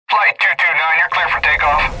Flight 229, you're clear for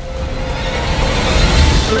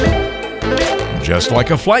takeoff. Just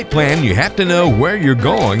like a flight plan, you have to know where you're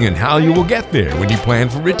going and how you will get there when you plan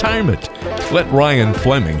for retirement. Let Ryan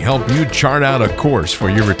Fleming help you chart out a course for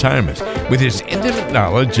your retirement with his intimate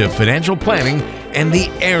knowledge of financial planning and the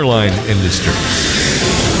airline industry.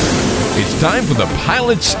 It's time for the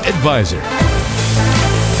Pilot's Advisor.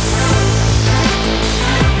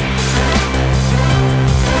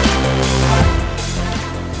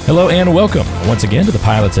 Hello and welcome once again to the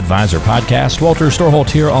Pilot's Advisor podcast. Walter Storholt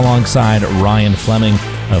here alongside Ryan Fleming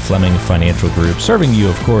of Fleming Financial Group, serving you,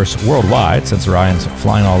 of course, worldwide. Since Ryan's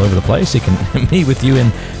flying all over the place, he can meet with you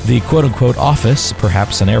in the quote-unquote office,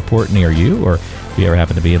 perhaps an airport near you, or if you ever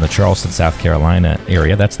happen to be in the Charleston, South Carolina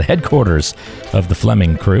area, that's the headquarters of the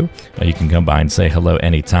Fleming crew. You can come by and say hello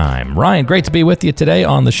anytime. Ryan, great to be with you today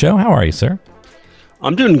on the show. How are you, sir?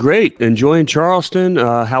 I'm doing great, enjoying Charleston.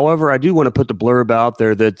 However, I do want to put the blurb out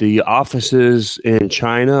there that the offices in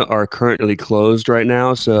China are currently closed right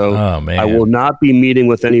now. So I will not be meeting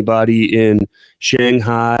with anybody in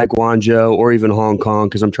Shanghai, Guangzhou, or even Hong Kong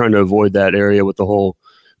because I'm trying to avoid that area with the whole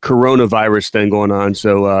coronavirus thing going on.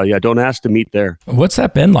 So, don't ask to meet there. What's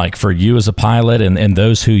that been like for you as a pilot and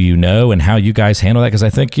those who you know and how you guys handle that? Because I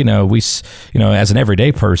think, as an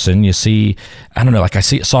everyday person, you see, I don't know, like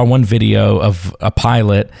saw one video of a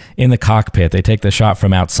pilot in the cockpit. They take the shot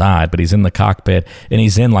from outside, but he's in the cockpit and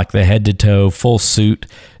he's in like the head to toe full suit,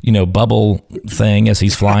 bubble thing as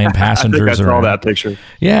he's flying passengers. I think I saw that picture.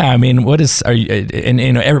 Yeah. I mean,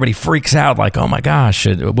 everybody freaks out like, oh my gosh,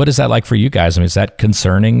 what is that like for you guys? I mean, is that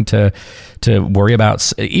concerning to worry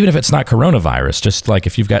about, even if it's not coronavirus, just like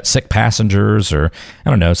if you've got sick passengers or I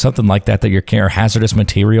don't know, something like that you're carrying, hazardous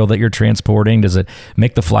material that you're transporting? Does it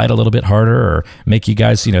make the flight a little bit harder or make you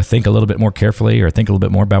guys, think a little bit more carefully or think a little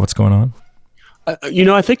bit more about what's going on?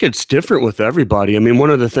 I think it's different with everybody. I mean, one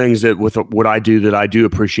of the things that with what I do that I do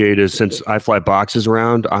appreciate is since I fly boxes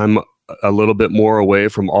around, I'm a little bit more away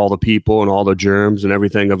from all the people and all the germs and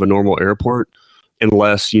everything of a normal airport,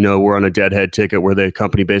 unless, we're on a deadhead ticket where the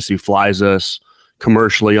company basically flies us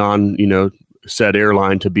commercially on, said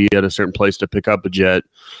airline to be at a certain place to pick up a jet.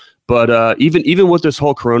 But even with this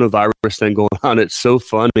whole coronavirus thing going on, it's so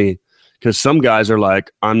funny. Because some guys are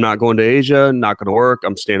like, I'm not going to Asia, not going to work.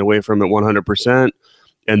 I'm staying away from it 100%.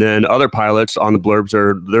 And then other pilots on the blurbs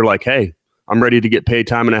they're like, hey, I'm ready to get paid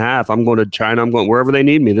time and a half. I'm going to China. I'm going wherever they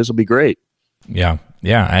need me. This will be great. Yeah.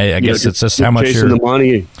 Yeah. I guess it's just how much chasing the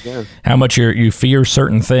money. Yeah. How much you fear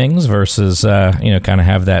certain things versus, kind of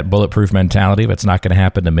have that bulletproof mentality, but it's not going to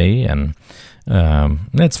happen to me. And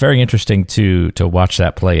it's very interesting to watch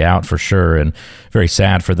that play out for sure. And very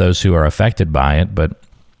sad for those who are affected by it. But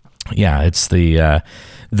yeah, it's the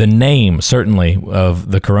name certainly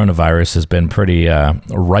of the coronavirus has been pretty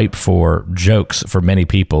ripe for jokes for many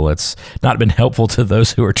people. It's not been helpful to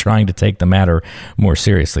those who are trying to take the matter more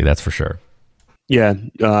seriously. That's for sure. Yeah,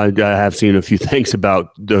 I have seen a few things about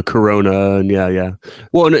the corona, and yeah.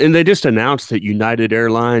 Well, and they just announced that United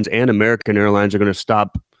Airlines and American Airlines are going to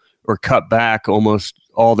stop or cut back almost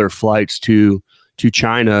all their flights to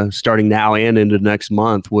China starting now and into next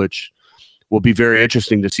month, which will be very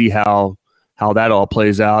interesting to see how that all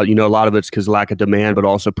plays out. A lot of it's because lack of demand, but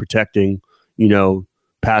also protecting,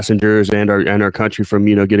 passengers and our country from,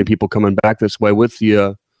 getting people coming back this way with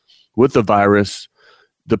the virus.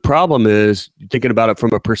 The problem is thinking about it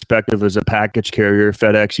from a perspective as a package carrier,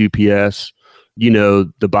 FedEx, UPS,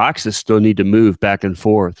 the boxes still need to move back and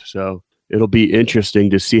forth. So it'll be interesting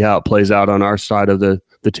to see how it plays out on our side of the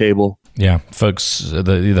table. Yeah, folks,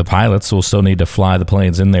 the pilots will still need to fly the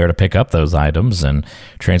planes in there to pick up those items and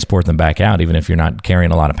transport them back out, even if you're not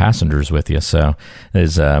carrying a lot of passengers with you. So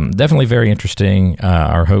it's definitely very interesting.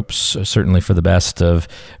 Our hopes certainly for the best of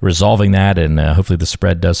resolving that, and hopefully the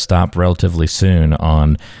spread does stop relatively soon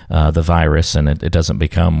on the virus, and it doesn't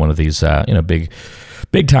become one of these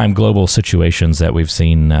big time global situations that we've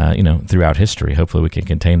seen throughout history. Hopefully we can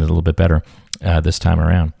contain it a little bit better this time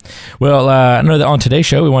around. Well, I know that on today's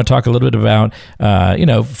show, we want to talk a little bit about,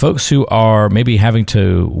 folks who are maybe having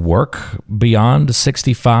to work beyond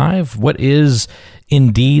 65. What is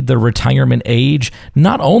indeed the retirement age,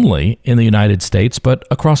 not only in the United States, but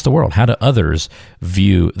across the world? How do others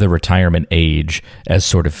view the retirement age as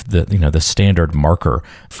sort of the standard marker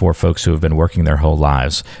for folks who have been working their whole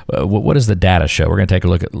lives? What does the data show? We're going to take a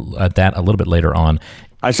look at that a little bit later on.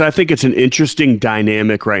 I think it's an interesting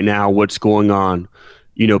dynamic right now, what's going on.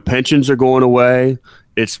 Pensions are going away.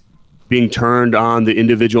 It's being turned on the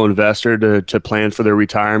individual investor to plan for their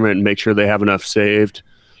retirement and make sure they have enough saved.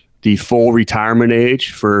 The full retirement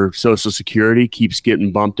age for Social Security keeps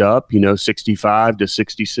getting bumped up, 65 to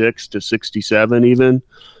 66 to 67 even.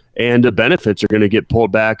 and the benefits are going to get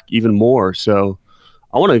pulled back even more. So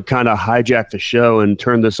I want to kind of hijack the show and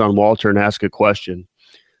turn this on Walter and ask a question.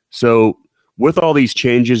 So with all these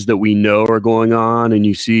changes that we know are going on, and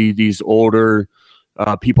you see these older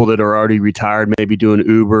people that are already retired, maybe doing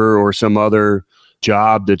Uber or some other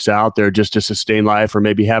job that's out there just to sustain life, or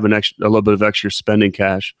maybe have a little bit of extra spending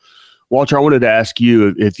cash. Walter, I wanted to ask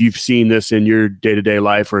you if you've seen this in your day-to-day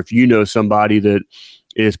life, or if you know somebody that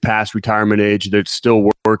is past retirement age that's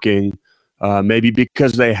still working, maybe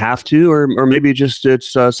because they have to, or maybe just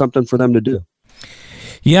it's something for them to do.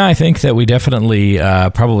 Yeah, I think that we definitely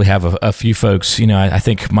probably have a few folks. I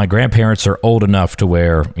think my grandparents are old enough to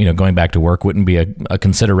where, going back to work wouldn't be a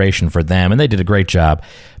consideration for them. And they did a great job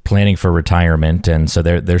planning for retirement. And so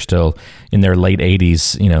they're still in their late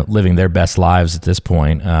 80s, living their best lives at this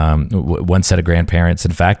point. One set of grandparents,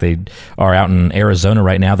 in fact, they are out in Arizona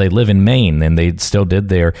right now. They live in Maine, and they still did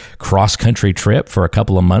their cross-country trip for a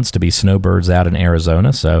couple of months to be snowbirds out in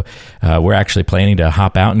Arizona. So we're actually planning to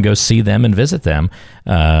hop out and go see them and visit them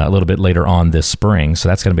a little bit later on this spring. So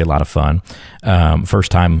that's going to be a lot of fun. First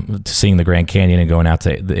time seeing the Grand Canyon and going out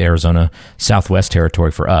to the Arizona Southwest Territory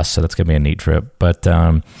for us. So that's going to be a neat trip. But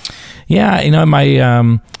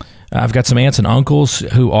I've got some aunts and uncles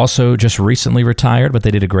who also just recently retired, but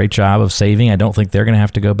they did a great job of saving. I don't think they're going to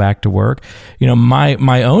have to go back to work.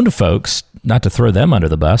 My own folks, not to throw them under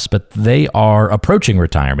the bus, but they are approaching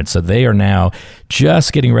retirement. So they are now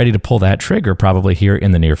just getting ready to pull that trigger probably here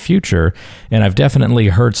in the near future. And I've definitely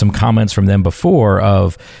heard some comments from them before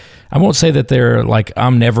of, I won't say that they're like,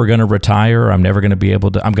 I'm never going to retire. I'm never going to be able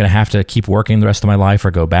to, I'm going to have to keep working the rest of my life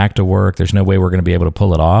or go back to work. There's no way we're going to be able to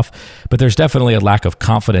pull it off. But there's definitely a lack of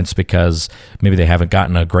confidence because maybe they haven't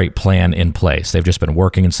gotten a great plan in place. They've just been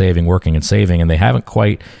working and saving, and they haven't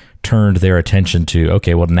quite turned their attention to,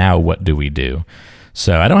 okay, well, now what do we do?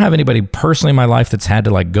 So I don't have anybody personally in my life that's had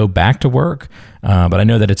to go back to work, but I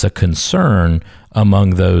know that it's a concern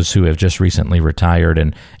among those who have just recently retired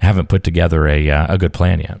and haven't put together a good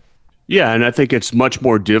plan yet. Yeah, and I think it's much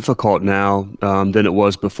more difficult now than it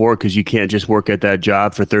was before, because you can't just work at that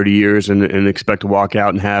job for 30 years and expect to walk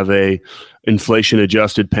out and have a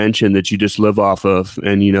inflation-adjusted pension that you just live off of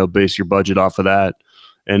and, base your budget off of that.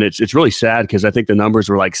 And it's really sad because I think the numbers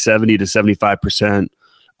were like 70 to 75%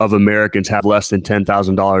 of Americans have less than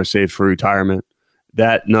 $10,000 saved for retirement.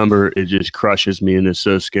 That number, it just crushes me and is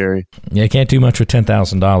so scary. Yeah, you can't do much with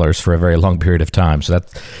 $10,000 for a very long period of time. So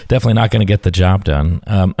that's definitely not going to get the job done.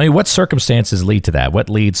 What circumstances lead to that? What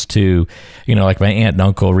leads to, like my aunt and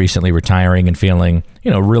uncle recently retiring and feeling,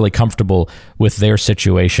 really comfortable with their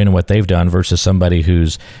situation and what they've done versus somebody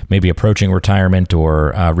who's maybe approaching retirement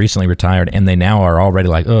or recently retired, and they now are already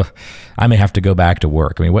like, I may have to go back to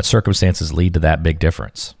work. What circumstances lead to that big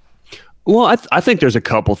difference? Well, I think there's a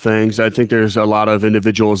couple things. I think there's a lot of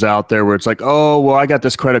individuals out there where it's like, oh, well, I got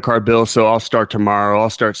this credit card bill, so I'll start tomorrow.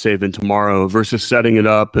 I'll start saving tomorrow, versus setting it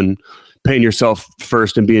up and paying yourself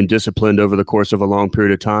first and being disciplined over the course of a long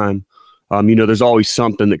period of time. There's always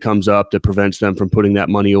something that comes up that prevents them from putting that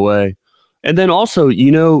money away. And then also,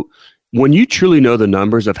 when you truly know the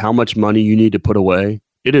numbers of how much money you need to put away,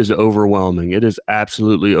 it is overwhelming. It is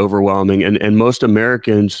absolutely overwhelming. And most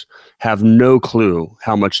Americans have no clue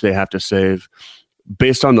how much they have to save.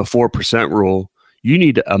 Based on the 4% rule, you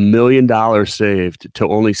need $1 million saved to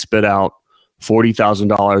only spit out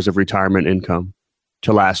 $40,000 of retirement income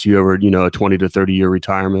to last you over, a 20 to 30 year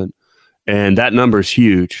retirement. And that number is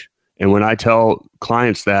huge. And when I tell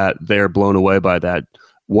clients that, they're blown away by that.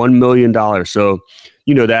 $1 million. So,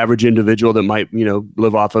 the average individual that might,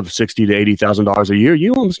 live off of $60,000 to $80,000 a year,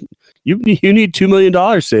 you need $2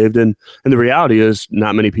 million saved. And the reality is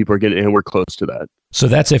not many people are getting anywhere close to that. So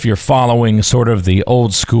that's if you're following sort of the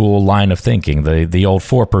old school line of thinking, the old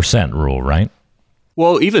 4% rule, right?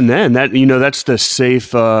 Well, even then, that's the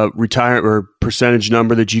safe retirement or percentage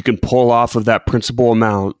number that you can pull off of that principal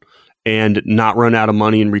amount and not run out of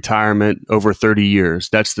money in retirement over 30 years.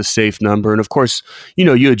 That's the safe number. And of course,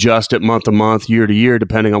 you adjust it month to month, year to year,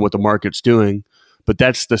 depending on what the market's doing. But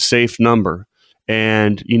that's the safe number.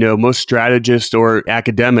 And, most strategists or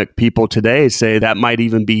academic people today say that might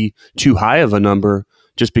even be too high of a number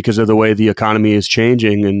just because of the way the economy is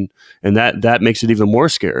changing. And that makes it even more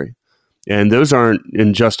scary. And those aren't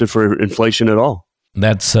adjusted for inflation at all.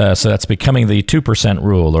 That's becoming the 2%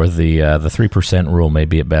 rule, or the 3% rule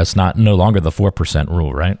maybe at best, no longer the 4%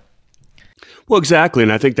 rule, right? Well, exactly.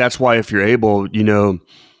 And I think that's why if you're able,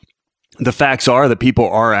 the facts are that people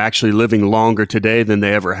are actually living longer today than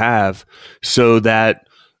they ever have. So that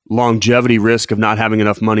longevity risk of not having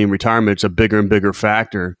enough money in retirement is a bigger and bigger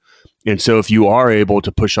factor. And so if you are able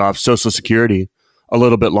to push off Social Security a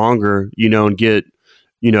little bit longer, and get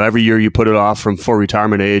every year you put it off from full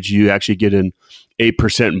retirement age, you actually get an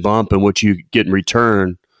 8% bump in what you get in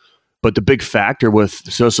return. But the big factor with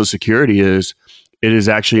Social Security is it is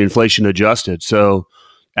actually inflation adjusted. So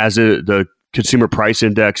as the consumer price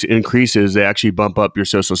index increases, they actually bump up your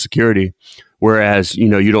Social Security. Whereas,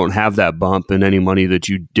 you don't have that bump in any money that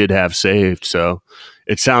you did have saved. So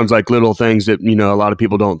it sounds like little things that, a lot of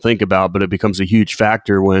people don't think about, but it becomes a huge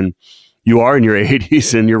factor when you are in your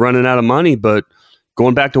 80s and you're running out of money, but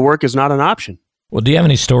going back to work is not an option. Well, do you have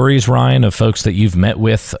any stories, Ryan, of folks that you've met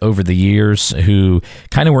with over the years who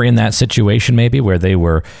kind of were in that situation maybe where they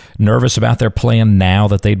were nervous about their plan now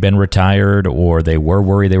that they'd been retired, or they were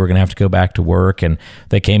worried they were going to have to go back to work, and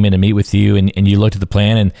they came in to meet with you and you looked at the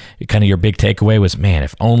plan and kind of your big takeaway was, man,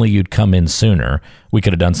 if only you'd come in sooner, we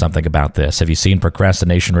could have done something about this. Have you seen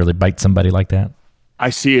procrastination really bite somebody like that? I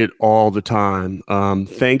see it all the time.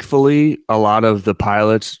 Thankfully, a lot of the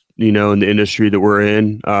pilots, in the industry that we're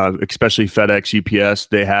in, especially FedEx, UPS,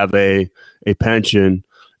 they have a pension.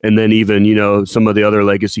 And then even, some of the other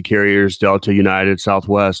legacy carriers, Delta, United,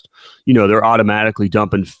 Southwest, they're automatically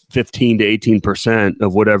dumping 15 to 18%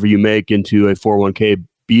 of whatever you make into a 401k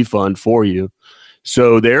fund for you.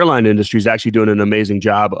 So the airline industry is actually doing an amazing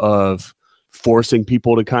job of forcing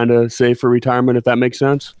people to kind of save for retirement, if that makes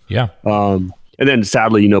sense. Yeah. And then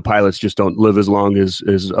sadly, pilots just don't live as long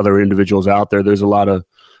as other individuals out there. There's a lot of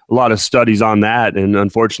studies on that. And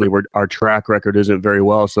unfortunately, our track record isn't very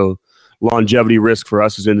well. So longevity risk for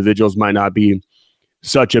us as individuals might not be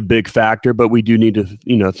such a big factor, but we do need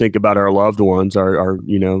to, think about our loved ones, our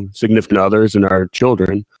significant others and our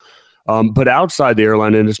children. But outside the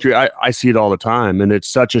airline industry, I see it all the time, and it's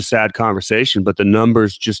such a sad conversation, but the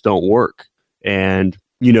numbers just don't work. And,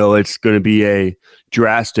 it's going to be a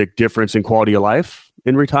drastic difference in quality of life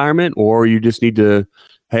in retirement, or you just need to,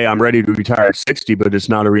 hey, I'm ready to retire at 60, but it's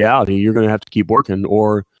not a reality. You're going to have to keep working,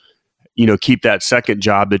 or, keep that second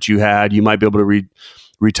job that you had. You might be able to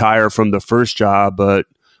retire from the first job, but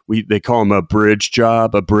they call them a bridge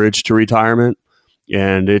job, a bridge to retirement.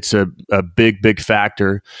 And it's a big, big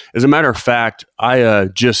factor. As a matter of fact, I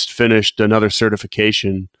just finished another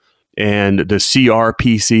certification, and the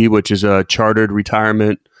CRPC, which is a Chartered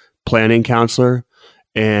Retirement Planning Counselor.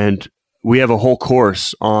 And we have a whole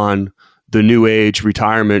course on the new age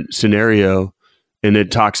retirement scenario. And it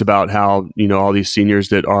talks about how, all these seniors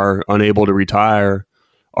that are unable to retire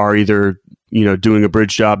are either, doing a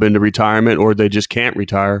bridge job into retirement, or they just can't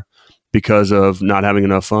retire because of not having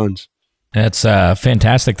enough funds. It's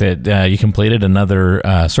fantastic that you completed another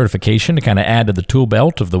certification to kind of add to the tool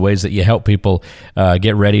belt of the ways that you help people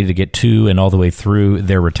get ready to get to and all the way through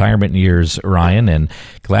their retirement years, Ryan, and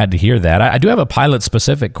glad to hear that. I do have a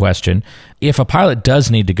pilot-specific question. If a pilot does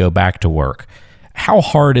need to go back to work, how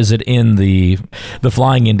hard is it in the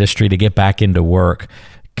flying industry to get back into work?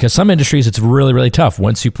 Because some industries, it's really, really tough.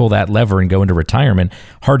 Once you pull that lever and go into retirement,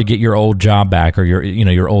 hard to get your old job back or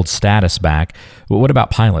your old status back. But what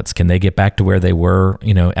about pilots? Can they get back to where they were,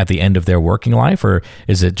 at the end of their working life? Or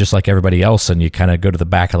is it just like everybody else and you kind of go to the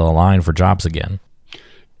back of the line for jobs again?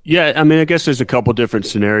 Yeah, I guess there's a couple different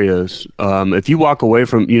scenarios. If you walk away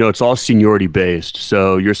from, it's all seniority based.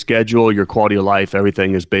 So your schedule, your quality of life,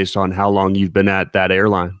 everything is based on how long you've been at that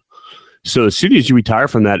airline. So as soon as you retire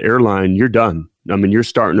from that airline, you're done. You're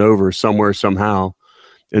starting over somewhere, somehow.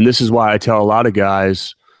 And this is why I tell a lot of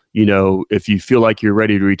guys, if you feel like you're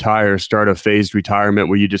ready to retire, start a phased retirement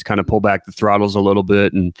where you just kind of pull back the throttles a little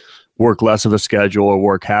bit and work less of a schedule or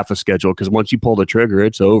work half a schedule. Because once you pull the trigger,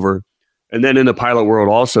 it's over. And then in the pilot world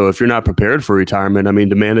also, if you're not prepared for retirement,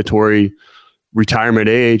 the mandatory retirement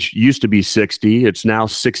age used to be 60. It's now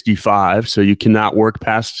 65. So you cannot work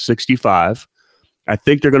past 65. I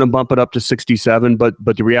think they're going to bump it up to 67, but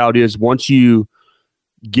the reality is once you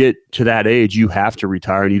get to that age, you have to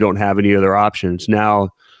retire and you don't have any other options. Now,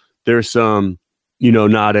 there's some,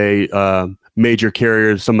 not a major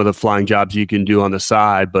carrier, some of the flying jobs you can do on the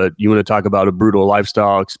side, but you want to talk about a brutal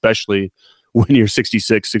lifestyle, especially when you're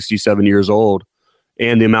 66, 67 years old,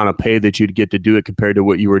 and the amount of pay that you'd get to do it compared to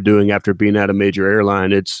what you were doing after being at a major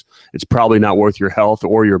airline. It's probably not worth your health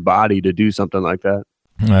or your body to do something like that.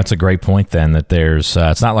 That's a great point then, that there's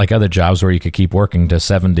it's not like other jobs where you could keep working to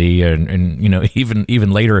 70 and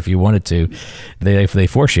even later if you wanted to. They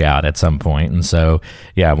force you out at some point. And so,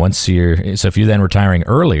 yeah, so if you're then retiring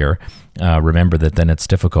earlier, remember that then it's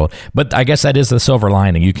difficult. But I guess that is the silver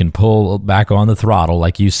lining. You can pull back on the throttle,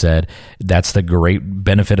 like you said. That's the great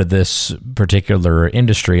benefit of this particular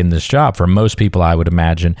industry and this job. For most people, I would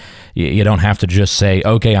imagine, you don't have to just say,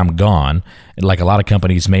 okay, I'm gone. Like a lot of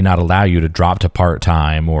companies may not allow you to drop to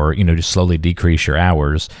part-time or, just slowly decrease your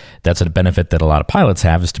hours. That's a benefit that a lot of pilots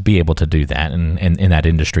have, is to be able to do that. And in that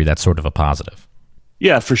industry, that's sort of a positive.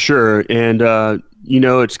 Yeah, for sure. And,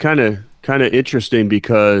 it's kind of interesting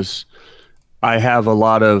because I have a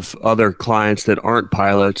lot of other clients that aren't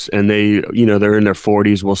pilots, and they, they're in their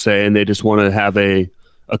 40s, we'll say, and they just want to have a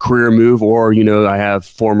career move. Or, I have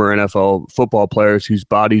former NFL football players whose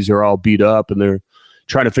bodies are all beat up and they're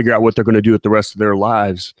trying to figure out what they're going to do with the rest of their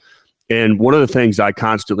lives. And one of the things I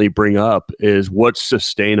constantly bring up is what's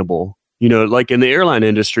sustainable. Like in the airline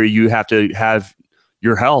industry, you have to have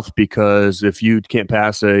your health, because if you can't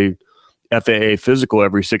pass a FAA physical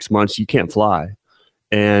every 6 months, you can't fly.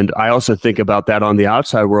 And I also think about that on the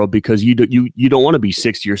outside world, because you don't want to be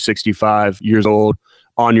 60 or 65 years old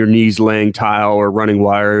on your knees laying tile or running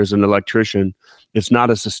wires, an electrician. It's not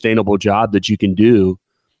a sustainable job that you can do,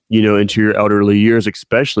 into your elderly years,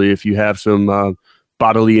 especially if you have some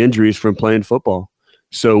bodily injuries from playing football.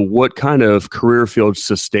 So what kind of career field's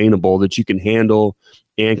sustainable that you can handle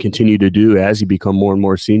and continue to do as you become more and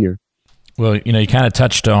more senior? Well, you kind of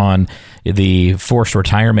touched on the forced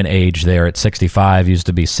retirement age there at 65. Used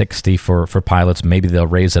to be 60 for pilots. Maybe they'll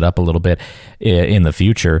raise it up a little bit in the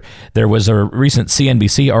future. There was a recent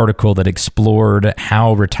CNBC article that explored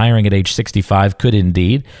how retiring at age 65 could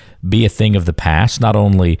indeed be a thing of the past, not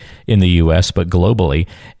only in the U.S., but globally.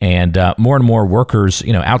 And more workers,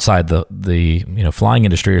 outside the flying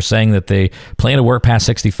industry are saying that they plan to work past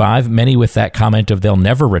 65, many with that comment of they'll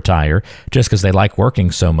never retire just because they like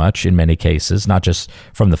working so much in many cases, not just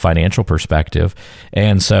from the financial perspective.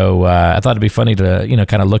 And so I thought it'd be funny to,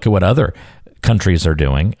 kind of look at what other countries are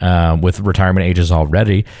doing with retirement ages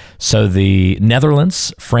already. So the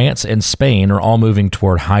Netherlands, France, and Spain are all moving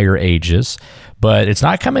toward higher ages, but it's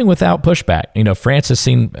not coming without pushback. France has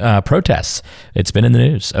seen protests. It's been in the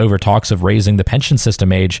news over talks of raising the pension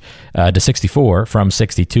system age to 64 from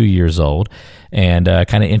 62 years old. And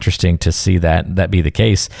kind of interesting to see that be the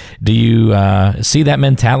case. Do you see that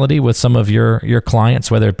mentality with some of your clients,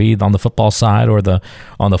 whether it be on the football side or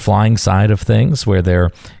on the flying side of things, where they're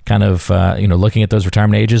kind of looking at those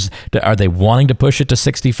retirement ages? Are they wanting to push it to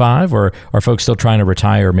 65, or are folks still trying to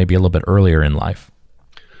retire maybe a little bit earlier in life?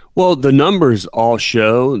 Well, the numbers all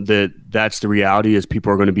show that that's the reality, is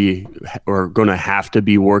people are going to have to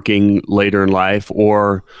be working later in life,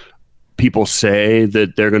 or people say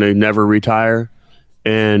that they're going to never retire.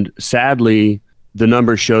 And sadly, the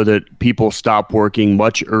numbers show that people stop working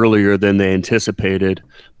much earlier than they anticipated,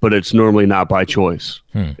 but it's normally not by choice.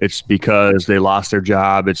 It's because they lost their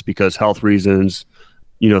job. It's because health reasons,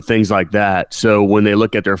 things like that. So when they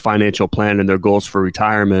look at their financial plan and their goals for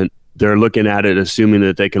retirement, they're looking at it assuming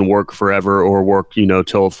that they can work forever or work,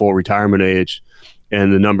 till full retirement age.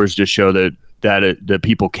 And the numbers just show that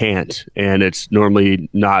people can't, and it's normally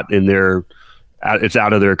not it's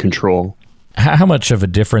out of their control. How much of a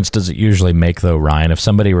difference does it usually make, though, Ryan, if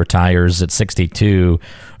somebody retires at 62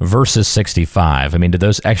 versus 65? I mean, do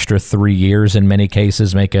those extra 3 years in many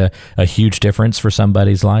cases make a huge difference for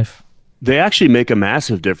somebody's life? They actually make a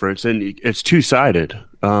massive difference, and it's two-sided.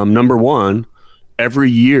 Number one,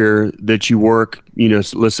 every year that you work,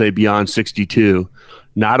 let's say beyond 62,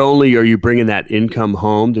 not only are you bringing that income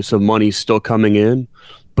home, there's some money still coming in,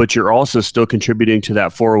 but you're also still contributing to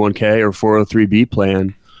that 401k or 403b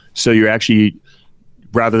plan. So you're actually,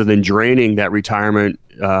 rather than draining that retirement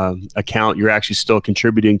account, you're actually still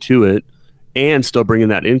contributing to it and still bringing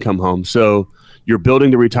that income home. So you're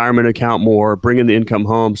building the retirement account more, bringing the income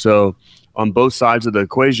home. So on both sides of the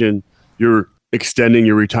equation, you're extending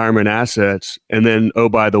your retirement assets. And then, oh,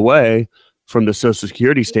 by the way, from the Social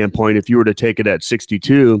Security standpoint, if you were to take it at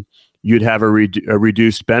 62, you'd have a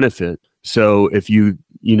reduced benefit. So if you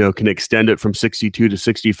can extend it from 62 to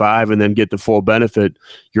 65 and then get the full benefit,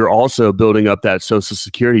 you're also building up that Social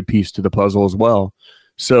Security piece to the puzzle as well.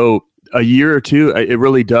 So a year or two, it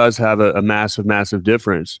really does have a massive, massive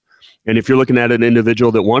difference. And if you're looking at an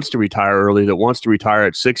individual that wants to retire early, that wants to retire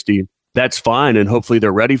at 60, that's fine. And hopefully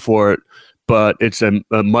they're ready for it. But it's a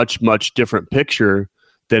much, much different picture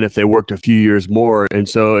than if they worked a few years more. And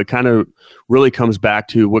so it kind of really comes back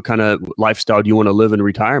to what kind of lifestyle do you want to live in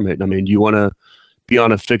retirement? I mean, do you want to be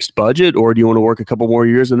on a fixed budget, or do you want to work a couple more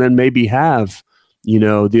years and then maybe have,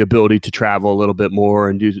 the ability to travel a little bit more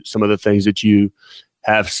and do some of the things that you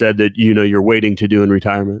have said that, you're waiting to do in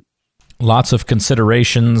retirement? Lots of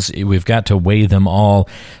considerations. We've got to weigh them all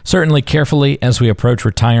certainly carefully as we approach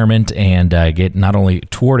retirement and get not only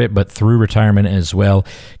toward it, but through retirement as well.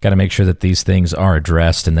 Got to make sure that these things are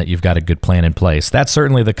addressed and that you've got a good plan in place. That's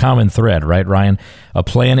certainly the common thread, right, Ryan? A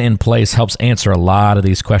plan in place helps answer a lot of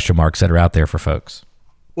these question marks that are out there for folks.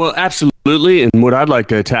 Well, absolutely. And what I'd like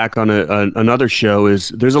to attack on another show is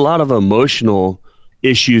there's a lot of emotional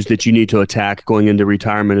issues that you need to attack going into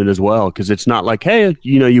retirement as well, because it's not like, hey,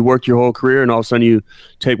 you worked your whole career and all of a sudden you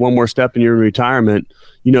take one more step and you're in retirement.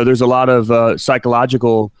 There's a lot of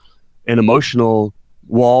psychological and emotional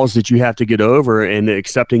walls that you have to get over, and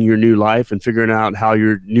accepting your new life and figuring out how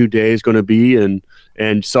your new day is going to be, and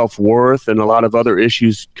self-worth and a lot of other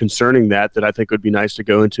issues concerning that I think would be nice to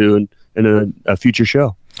go into in a future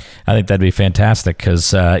show. I think that'd be fantastic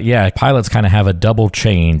because, pilots kind of have a double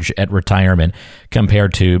change at retirement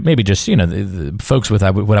compared to maybe just, the folks with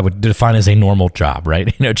what I would define as a normal job, right?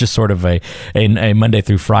 Just sort of a Monday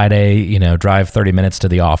through Friday, drive 30 minutes to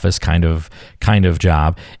the office kind of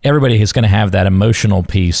job. Everybody is going to have that emotional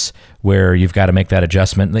piece where you've got to make that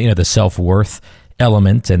adjustment, the self-worth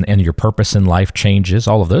element and your purpose in life changes,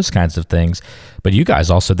 all of those kinds of things. But you guys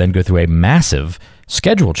also then go through a massive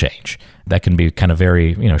schedule change that can be kind of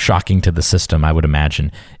very, shocking to the system, I would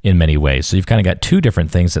imagine, in many ways. So you've kind of got two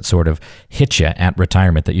different things that sort of hit you at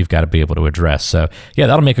retirement that you've got to be able to address. So yeah,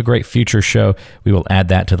 that'll make a great future show. We will add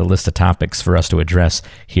that to the list of topics for us to address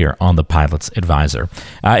here on the Pilot's Advisor.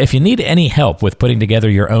 If you need any help with putting together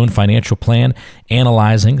your own financial plan,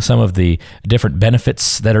 analyzing some of the different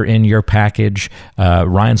benefits that are in your package,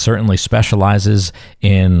 Ryan certainly specializes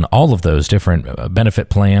in all of those different benefit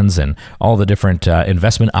plans and all the different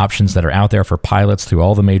investment options that are out there for pilots through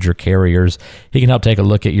all the major carriers. He can help take a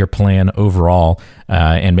look at your plan overall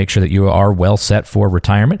and make sure that you are well set for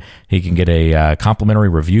retirement. He can get a complimentary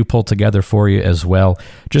review pulled together for you as well.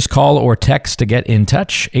 Just call or text to get in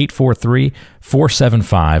touch,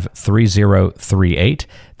 843-475-3038.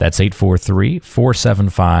 That's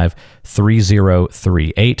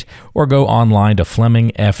 843-475-3038. Or go online to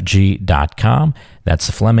FlemingFG.com. That's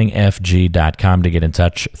FlemingFG.com to get in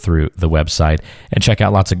touch through the website and check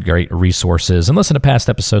out lots of great resources and listen to past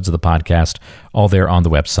episodes of the podcast, all there on the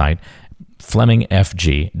website.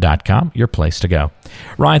 FlemingFG.com, your place to go.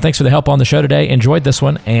 Ryan, thanks for the help on the show today. Enjoyed this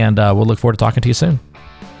one, and we'll look forward to talking to you soon.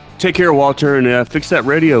 Take care, Walter, and fix that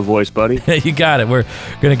radio voice, buddy. You got it. We're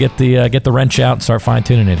gonna get the wrench out and start fine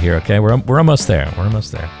tuning it here. Okay, we're almost there. We're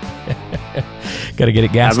almost there. Got to get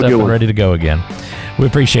it gassed up and ready to go again. We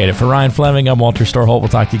appreciate it. For Ryan Fleming, I'm Walter Storholt. We'll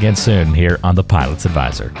talk to you again soon here on the Pilot's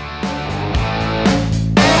Advisor.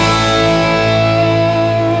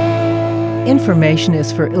 Information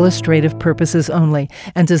is for illustrative purposes only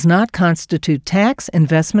and does not constitute tax,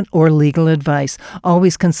 investment, or legal advice.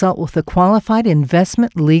 Always consult with a qualified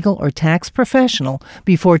investment, legal, or tax professional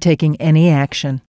before taking any action.